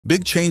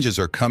Big changes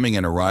are coming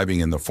and arriving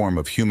in the form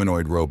of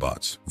humanoid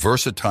robots.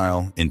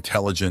 Versatile,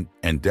 intelligent,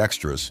 and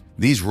dexterous,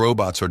 these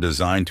robots are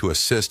designed to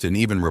assist and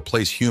even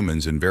replace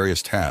humans in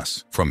various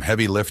tasks, from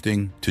heavy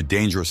lifting to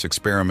dangerous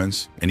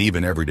experiments and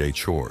even everyday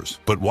chores.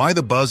 But why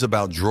the buzz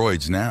about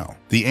droids now?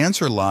 The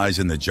answer lies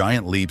in the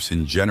giant leaps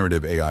in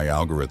generative AI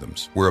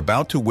algorithms. We're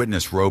about to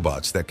witness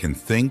robots that can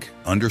think,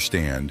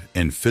 understand,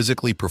 and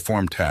physically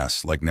perform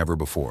tasks like never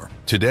before.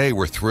 Today,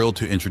 we're thrilled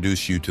to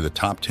introduce you to the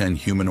top 10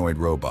 humanoid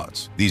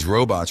robots. These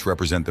robots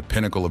represent the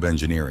pinnacle of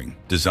engineering,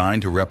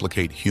 designed to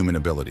replicate human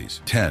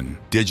abilities. 10.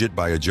 Digit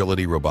by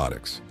Agility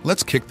Robotics.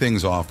 Let's kick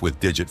things off with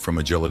Digit from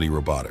Agility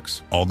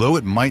Robotics. Although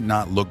it might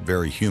not look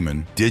very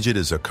human, Digit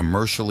is a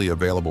commercially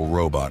available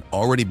robot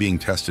already being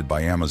tested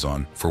by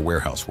Amazon for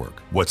warehouse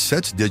work. What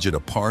sets Digit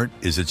apart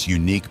is its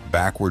unique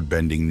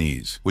backward-bending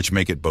knees, which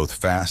make it both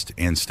fast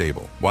and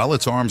stable. While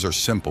its arms are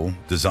simple,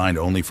 designed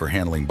only for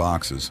handling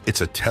boxes,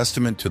 it's a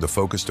testament to the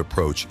focused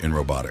approach in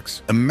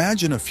robotics.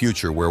 Imagine a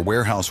future where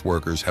warehouse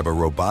workers have a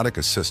robotic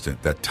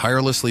assistant that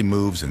tirelessly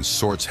moves and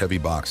sorts heavy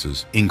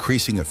boxes,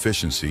 increasing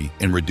efficiency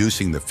and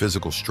reducing the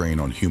physical strain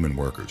on human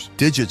workers.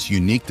 Digit's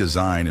unique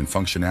design and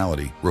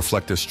functionality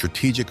reflect a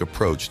strategic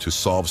approach to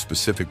solve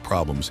specific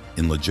problems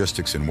in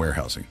logistics and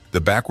warehousing.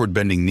 The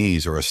backward-bending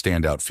knees are a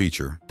standout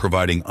feature,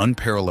 providing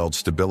unparalleled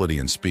stability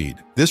and speed.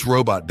 This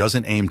robot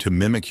doesn't aim to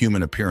mimic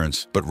human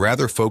appearance, but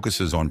rather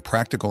focuses on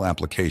practical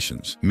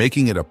applications,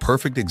 making it a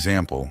perfect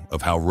example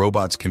of how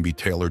robots can be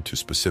tailored to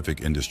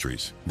specific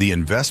industries. The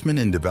investment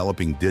in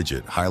developing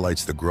Digit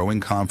highlights the growing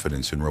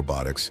confidence in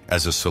robotics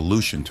as a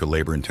solution to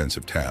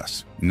labor-intensive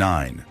tasks.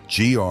 9.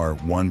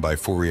 GR1 by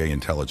Fourier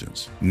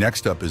Intelligence.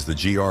 Next up is the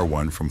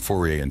GR1 from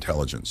Fourier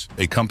Intelligence,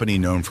 a company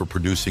known for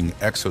producing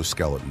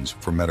exoskeletons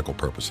for medical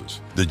purposes.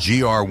 The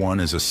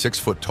GR1 is a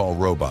 6-foot-tall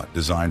robot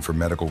designed for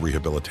medical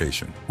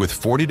rehabilitation. With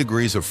 40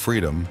 degrees of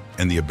freedom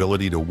and the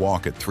ability to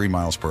walk at 3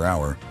 miles per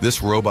hour,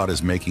 this robot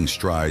is making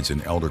strides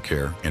in elder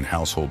care and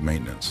household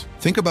maintenance.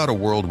 Think about a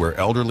world where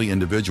elderly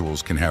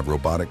individuals can have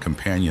robotic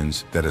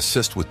companions that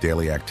assist with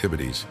daily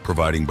activities,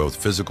 providing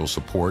both physical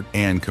support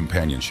and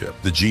companionship.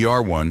 The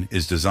GR1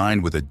 is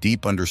designed with a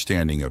deep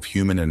understanding of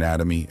human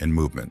anatomy and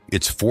movement.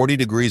 Its 40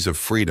 degrees of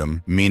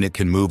freedom mean it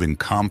can move in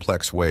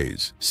complex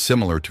ways,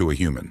 similar to a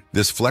human.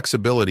 This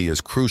flexibility is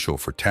crucial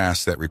for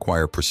tasks that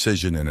require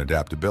precision and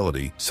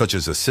adaptability, such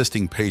as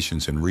assisting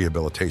patients in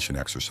rehabilitation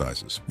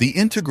exercises. The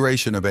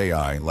integration of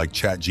AI, like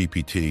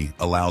ChatGPT,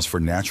 allows for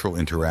natural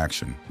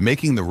interaction,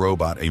 making the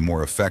robot a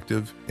more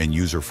effective and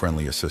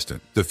user-friendly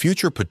assistant. The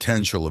future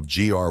potential of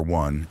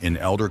GR1 in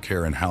elder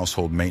care and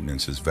household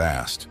maintenance is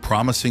vast,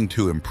 promising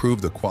to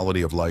improve the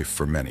quality of life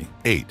for many.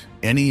 8.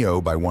 NEO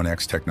by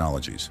 1X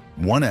Technologies.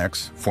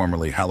 1X,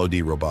 formerly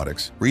Hallo-D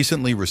Robotics,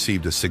 recently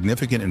received a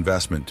significant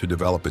investment to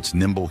develop its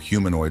nimble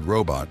humanoid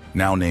robot,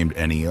 now named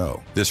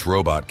NEO. This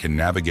robot can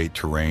navigate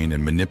terrain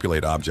and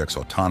manipulate objects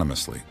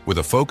autonomously. With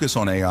a focus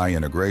on AI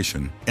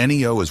integration,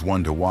 NEO is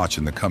one to watch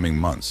in the coming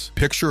months.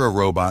 Picture a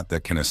robot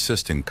that can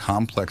assist in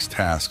complex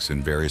tasks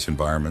in various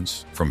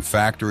environments, from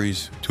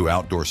factories to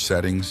outdoor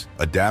settings,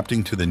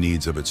 adapting to the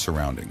needs of its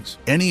surroundings.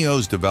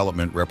 NEO's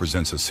development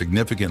represents a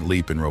significant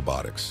leap in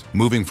robotics,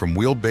 moving from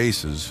wheeled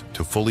bases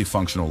to fully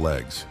functional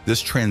legs.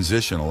 This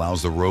transition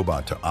allows the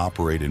robot to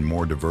operate in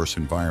more diverse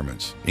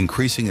environments,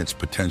 increasing its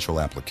potential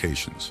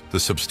applications. The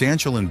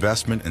substantial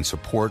investment and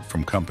support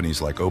from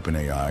companies like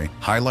OpenAI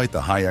highlight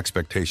the high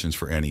expectations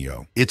for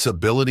NEO. Its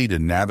ability to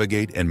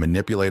navigate and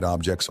manipulate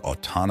objects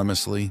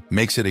autonomously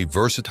makes it a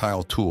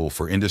versatile tool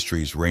for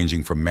industries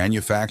ranging from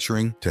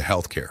manufacturing to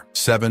healthcare.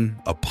 7.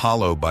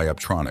 Apollo by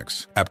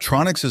Optronics.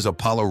 Optronics'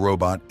 Apollo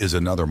robot is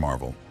another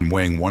marvel.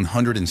 Weighing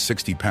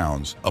 160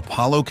 pounds,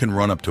 Apollo can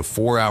run up to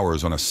 4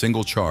 hours on a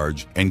single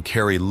charge and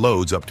carry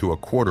loads up to a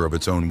quarter of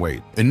its own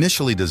weight.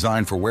 Initially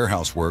designed for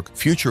warehouse work,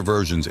 future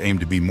versions aim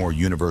to be more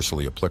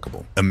universally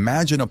applicable.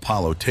 Imagine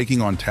Apollo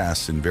taking on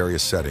tasks in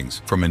various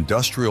settings, from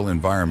industrial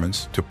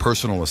environments to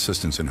personal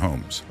assistance in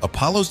homes.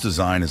 Apollo's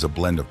design is a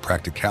blend of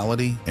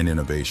practicality and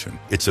innovation.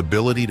 Its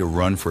ability to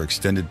run for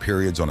extended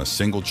periods on a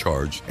single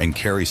charge and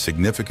carry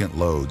significant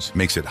loads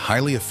makes it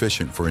highly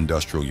efficient for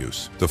industrial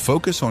use. The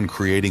focus on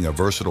creating a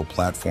versatile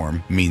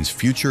platform means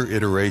future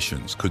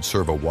iterations could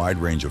serve a wide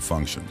range of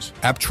functions.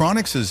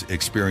 Optronics'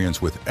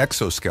 experience with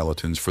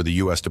exoskeletons for the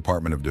U.S.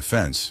 Department of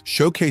Defense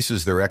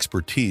showcases their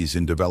expertise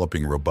in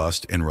developing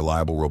robust and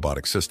reliable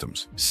robotic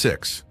systems.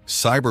 6.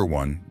 Cyber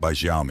One by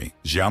Xiaomi.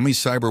 Xiaomi's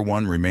Cyber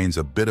One remains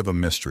a bit of a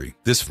mystery.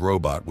 This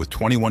robot, with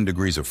 21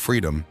 degrees of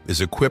freedom, is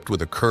equipped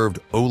with a curved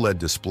OLED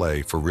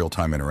display for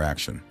real-time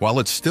interaction. While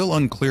it's still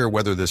unclear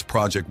whether this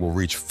project will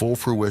reach full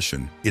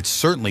fruition, it's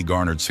certainly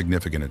garnered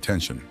significant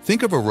attention.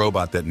 Think of a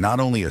robot that not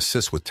only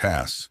assists with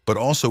tasks, but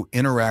also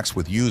interacts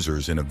with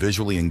users in a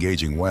visually engaging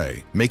engaging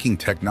way, making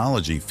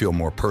technology feel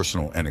more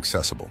personal and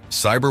accessible.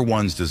 Cyber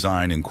One's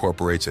design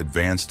incorporates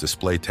advanced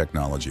display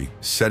technology,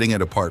 setting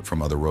it apart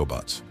from other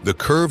robots. The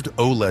curved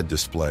OLED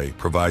display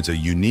provides a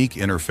unique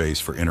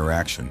interface for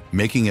interaction,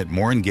 making it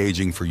more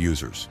engaging for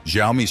users.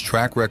 Xiaomi's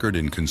track record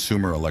in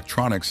consumer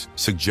electronics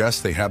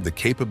suggests they have the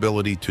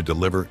capability to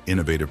deliver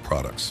innovative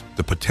products.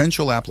 The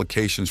potential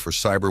applications for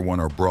Cyber One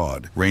are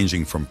broad,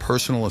 ranging from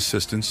personal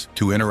assistance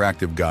to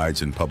interactive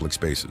guides in public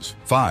spaces.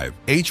 5.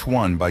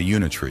 H1 by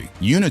Unitree.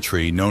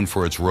 Unitree, known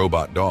for its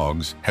robot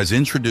dogs, has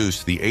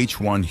introduced the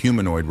H1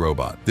 humanoid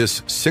robot.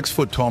 This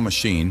 6-foot-tall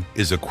machine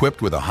is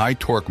equipped with a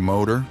high-torque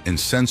motor and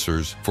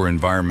sensors for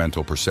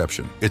environmental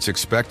perception. It's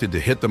expected to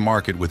hit the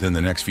market within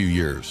the next few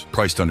years,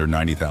 priced under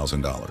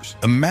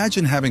 $90,000.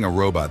 Imagine having a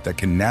robot that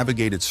can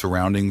navigate its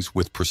surroundings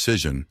with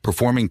precision,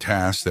 performing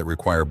tasks that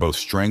require both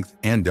strength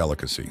and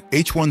delicacy.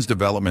 H1's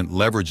development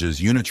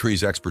leverages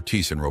Unitree's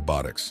expertise in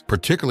robotics,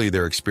 particularly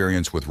their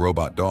experience with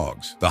robot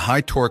dogs. The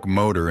high-torque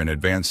motor and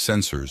advanced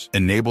sensors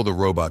enable the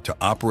robot to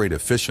operate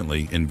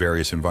efficiently in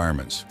various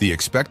environments. The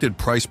expected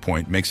price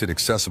point makes it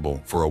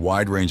accessible for a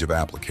wide range of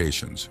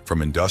applications,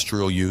 from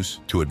industrial use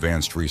to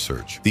advanced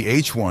research. The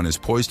H1 is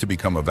poised to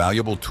become a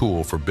valuable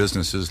tool for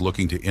businesses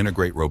looking to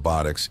integrate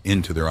robotics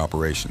into their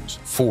operations.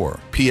 4.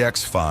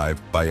 PX5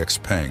 by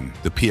XPeng.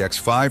 The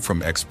PX5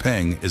 from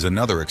XPeng is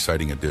another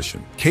exciting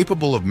addition.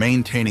 Capable of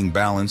maintaining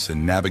balance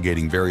and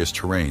navigating various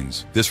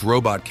terrains, this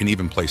robot can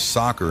even play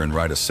soccer and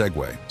ride a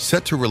Segway.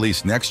 Set to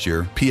release next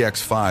year,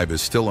 PX5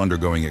 is still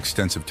undergoing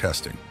extensive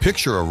testing.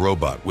 Picture a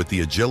robot with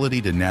the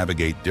agility to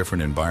navigate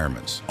different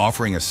environments,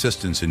 offering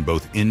assistance in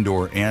both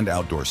indoor and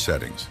outdoor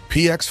settings.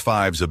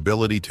 PX5's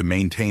ability to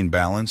maintain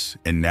balance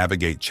and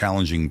navigate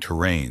challenging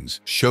terrains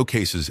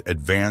showcases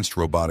advanced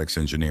robotics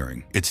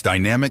engineering. Its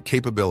dynamic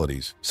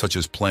capabilities, such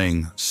as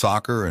playing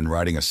soccer and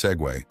riding a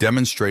Segway,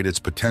 demonstrate its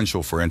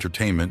potential for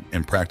entertainment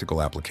and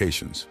practical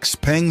applications.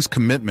 XPeng's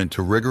commitment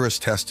to rigorous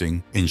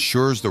testing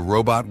ensures the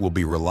robot will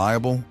be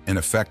reliable and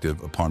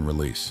effective upon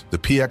release. The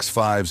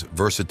PX5's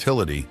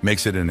versatility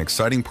makes it an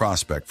exciting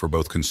prospect for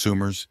both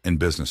consumers and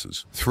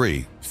businesses.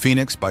 3.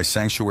 Phoenix by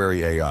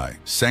Sanctuary AI.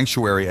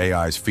 Sanctuary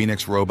AI's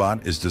Phoenix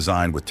robot is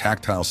designed with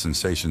tactile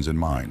sensations in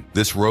mind.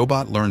 This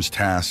robot learns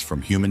tasks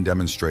from human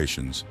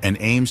demonstrations and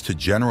aims to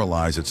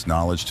generalize its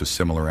knowledge to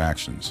similar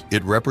actions.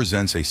 It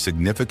represents a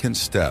significant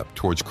step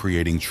towards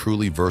creating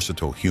truly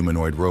versatile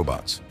humanoid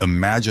robots.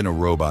 Imagine a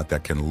robot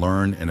that can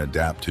learn and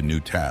adapt to new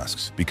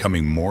tasks,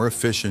 becoming more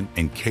efficient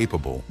and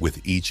capable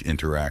with each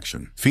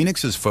interaction.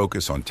 Phoenix's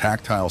focus on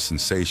tactile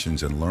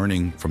sensations and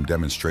learning from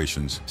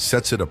demonstrations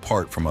sets it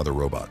apart from other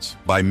robots.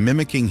 By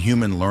mimicking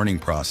human learning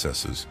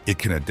processes, it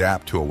can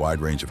adapt to a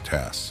wide range of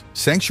tasks.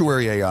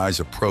 Sanctuary AI's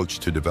approach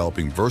to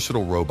developing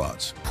versatile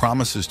robots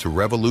promises to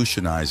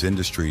revolutionize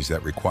industries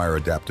that require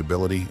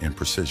adaptability and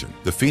precision.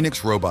 The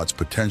Phoenix robot's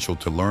potential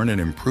to learn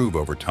and improve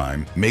over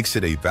time makes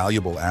it a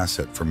valuable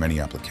asset for many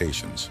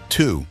applications.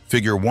 2.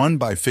 Figure 1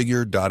 by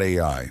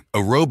Figure.ai,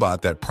 a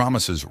robot that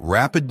promises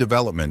rapid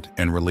development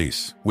and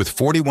release. With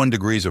 41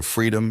 degrees of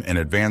freedom and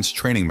advanced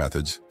training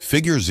methods,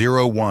 Figure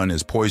 01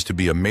 is poised to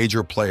be a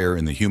major player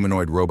in the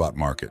humanoid robot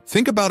market.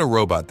 Think about a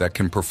robot that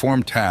can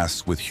perform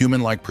tasks with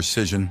human-like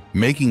precision,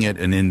 making it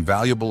an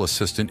invaluable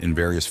assistant in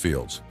various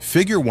fields.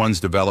 Figure 1's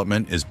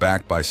development is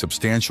backed by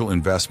substantial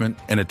investment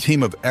and a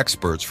team of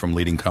experts from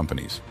leading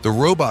companies. The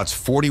robot's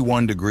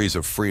 41 degrees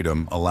of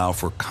freedom allow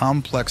for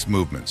complex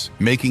movements,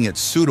 making it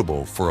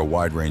suitable for a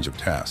wide range of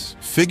tasks.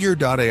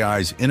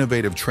 Figure.ai's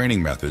innovative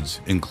training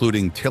methods,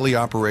 including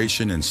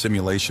teleoperation and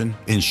simulation,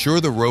 ensure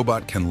the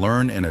robot can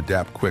learn and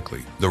adapt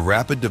quickly. The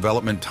rapid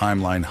development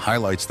timeline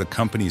highlights the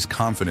company's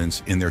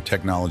confidence in their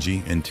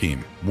technology and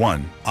team.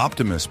 1.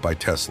 Optimus by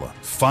Tesla.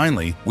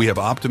 Finally, we have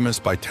Optimus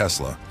by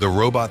Tesla, the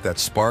robot that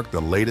sparked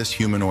the latest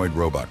humanoid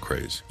robot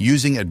craze.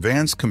 Using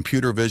advanced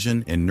computer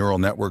vision and neural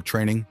network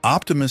training,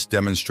 Optimus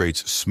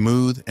demonstrates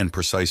smooth and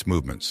precise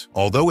movements.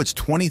 Although its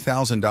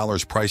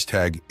 $20,000 price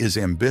tag is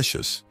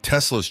ambitious,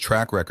 Tesla's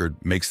track record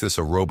makes this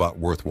a robot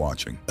worth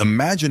watching.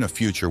 Imagine a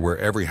future where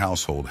every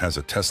household has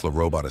a Tesla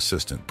robot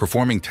assistant,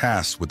 performing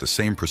tasks with the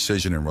same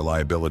precision and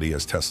reliability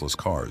as Tesla's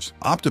cars.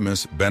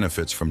 Optimus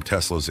benefits from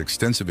Tesla's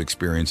extensive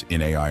experience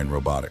in AI and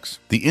robotics.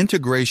 The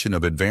integration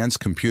of advanced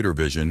computer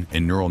vision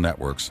and neural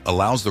networks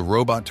allows the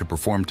robot to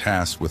perform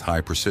tasks with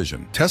high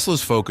precision.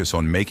 Tesla's focus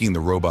on making the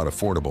robot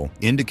affordable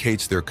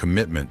indicates their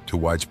commitment to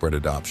widespread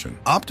adoption.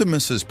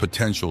 Optimus's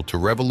potential to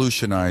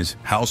revolutionize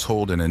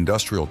household and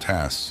industrial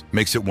tasks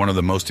makes it one of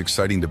the most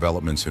exciting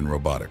developments in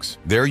robotics.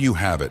 There you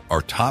have it,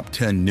 our top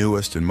 10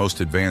 newest and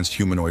most advanced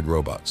humanoid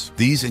robots.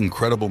 These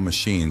incredible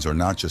machines are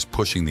not just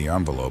pushing the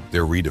envelope,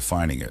 they're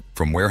redefining it.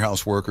 From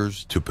warehouse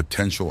workers to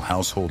potential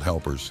household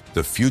helpers,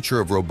 the future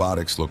of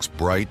robotics looks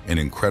bright and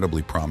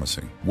incredibly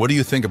promising. What do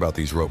you think about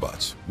these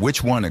robots?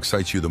 Which one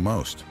excites you the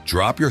most?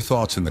 Drop your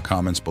thoughts in the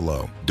comments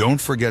below. Don't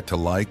forget to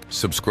like,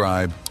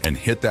 subscribe, and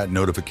hit that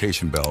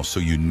notification bell so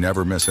you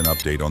never miss an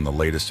update on the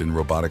latest in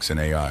robotics and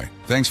AI.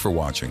 Thanks for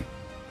watching.